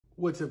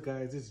What's up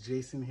guys, it's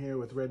Jason here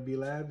with Red Bee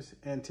Labs,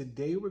 and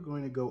today we're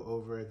going to go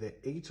over the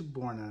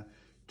HBorna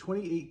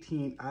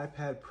 2018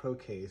 iPad Pro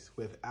case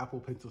with Apple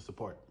Pencil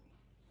support.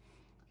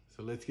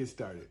 So let's get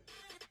started.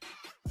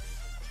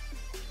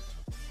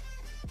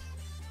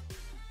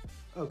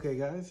 Okay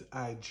guys,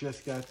 I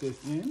just got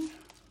this in.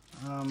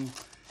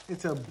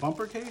 It's a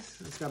bumper case.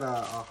 It's got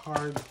a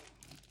hard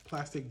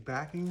plastic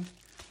backing,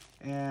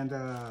 and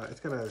it's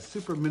got a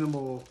super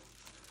minimal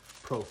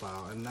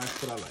profile, and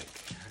that's what I like.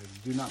 I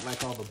do not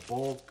like all the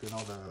bulk and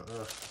all the,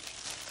 Let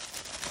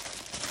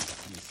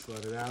me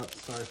slide it out.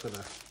 Sorry for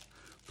the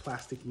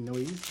plasticky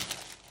noise.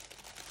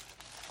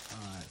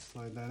 All right,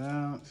 slide that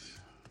out.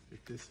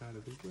 Get this out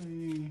of the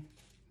way.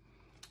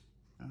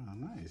 Oh,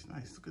 nice,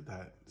 nice. Look at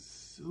that.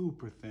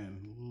 Super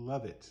thin.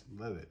 Love it,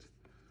 love it.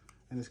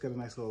 And it's got a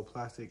nice little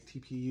plastic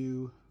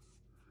TPU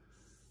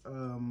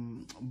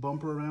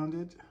bumper around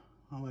it.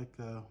 I like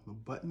the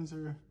buttons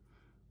are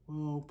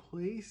well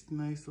placed.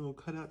 Nice little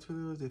cutouts for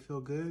those. They feel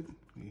good.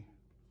 Let me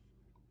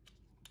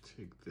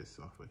take this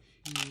off of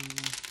here.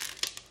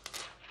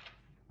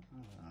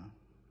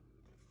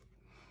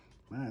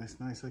 Man, it's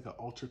nice, like an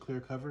ultra clear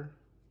cover,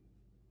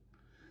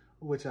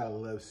 which I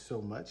love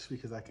so much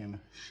because I can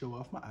show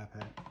off my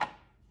iPad.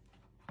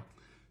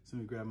 So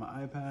let me grab my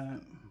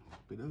iPad,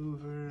 flip it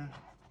over,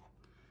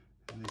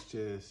 and it's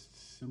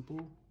just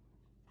simple.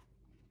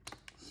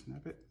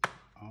 Snap it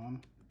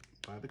on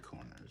by the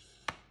corners.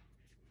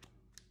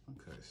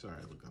 Okay, sorry,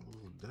 I look a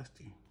little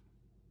dusty.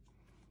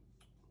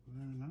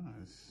 Very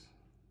nice.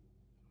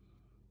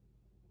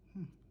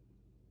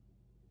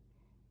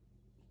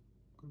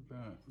 Look at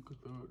that, look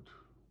at that.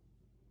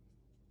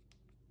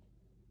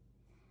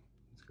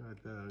 It's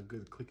got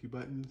good clicky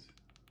buttons,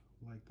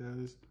 like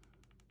those.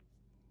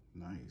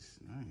 Nice,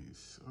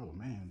 nice. Oh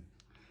man,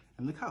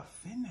 and look how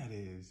thin that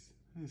is.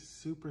 It is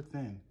super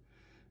thin.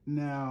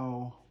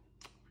 Now,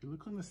 if you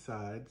look on the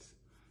sides,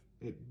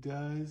 it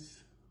does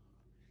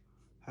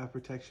have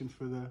protection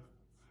for the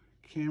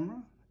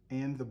camera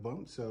and the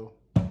bump. So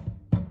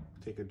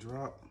take a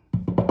drop.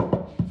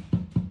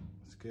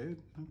 That's good.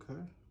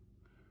 Okay.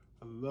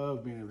 I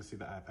love being able to see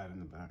the iPad in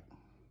the back.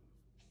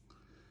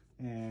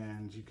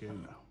 And you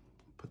can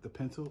put the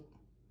pencil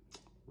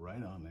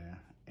right on there,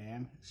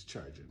 and it's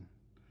charging.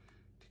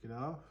 Take it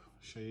off,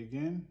 show you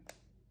again.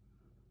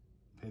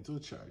 Pencil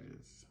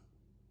charges.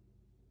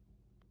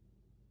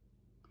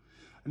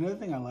 Another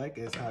thing I like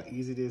is how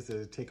easy it is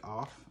to take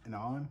off and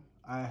on.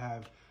 I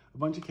have a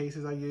bunch of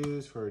cases I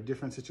use for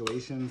different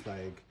situations,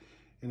 like,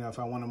 you know, if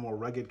I want a more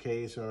rugged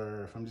case,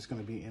 or if I'm just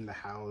gonna be in the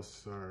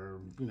house,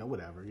 or, you know,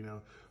 whatever, you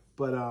know.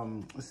 But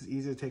this is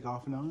easy to take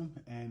off and on,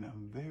 and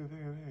very,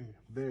 very, very,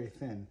 very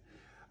thin.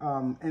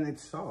 And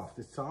it's soft.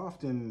 It's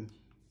soft and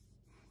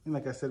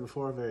like I said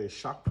before, very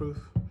shock-proof.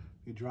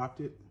 You dropped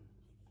it.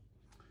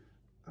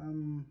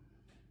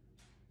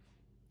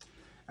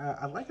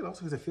 I like it also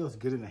because it feels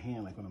good in the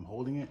hand, like when I'm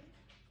holding it.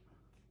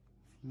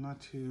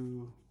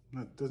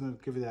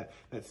 Doesn't give you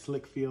that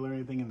slick feel or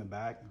anything in the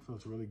back. It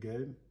feels really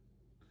good.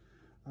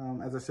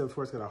 As I said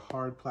before, it's got a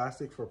hard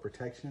plastic for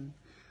protection.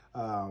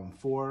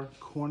 4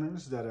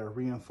 corners that are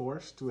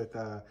reinforced with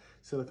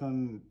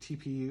silicone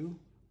TPU.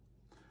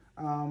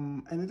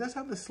 And it does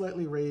have the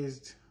slightly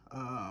raised,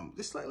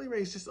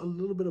 just a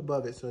little bit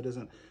above it so it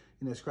doesn't,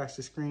 you know, scratch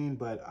the screen,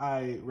 but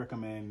I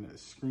recommend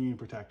screen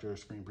protector.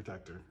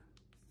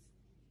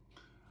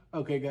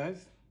 Okay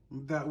guys,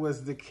 that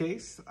was the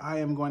case. I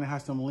am going to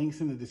have some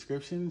links in the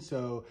description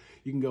so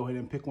you can go ahead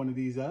and pick one of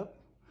these up.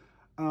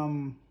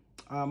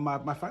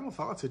 My final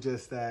thoughts are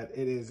just that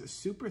it is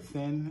super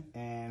thin,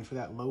 and for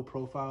that low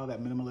profile,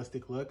 that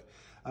minimalistic look,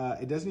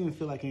 it doesn't even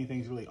feel like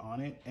anything's really on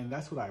it. And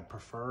that's what I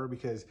prefer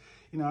because,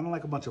 you know, I don't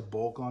like a bunch of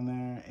bulk on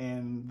there,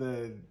 and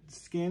the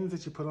skins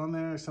that you put on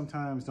there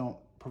sometimes don't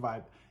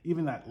provide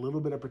even that little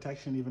bit of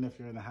protection, even if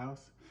you're in the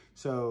house.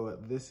 So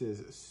this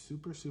is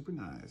super, super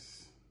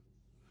nice.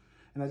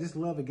 And I just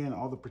love, again,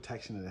 all the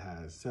protection that it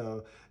has.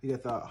 So you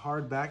get the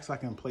hard back so I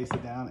can place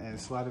it down and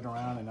slide it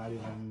around and not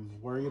even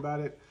worry about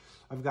it.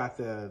 I've got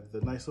the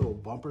nice little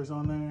bumpers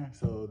on there,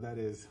 so that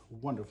is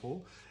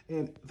wonderful.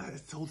 And that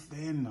is so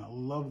thin. I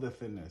love the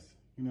thinness,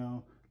 you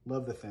know,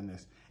 love the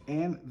thinness.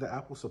 And the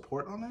Apple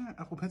support on there,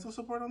 Apple Pencil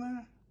support on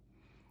there,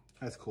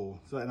 that's cool.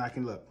 So, and I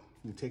can, look,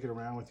 you take it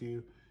around with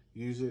you,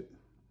 use it,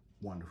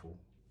 wonderful.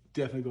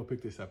 Definitely go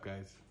pick this up,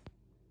 guys.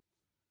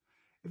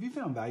 If you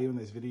found value in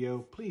this video,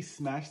 please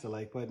smash the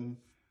like button,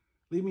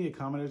 leave me a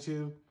comment or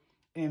two,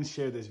 and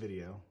share this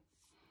video.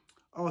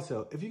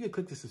 Also, if you could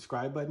click the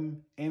subscribe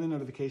button and the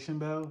notification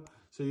bell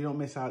so you don't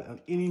miss out on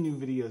any new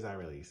videos I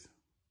release.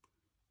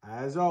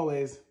 As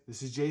always,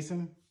 this is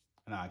Jason,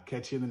 and I'll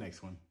catch you in the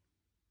next one.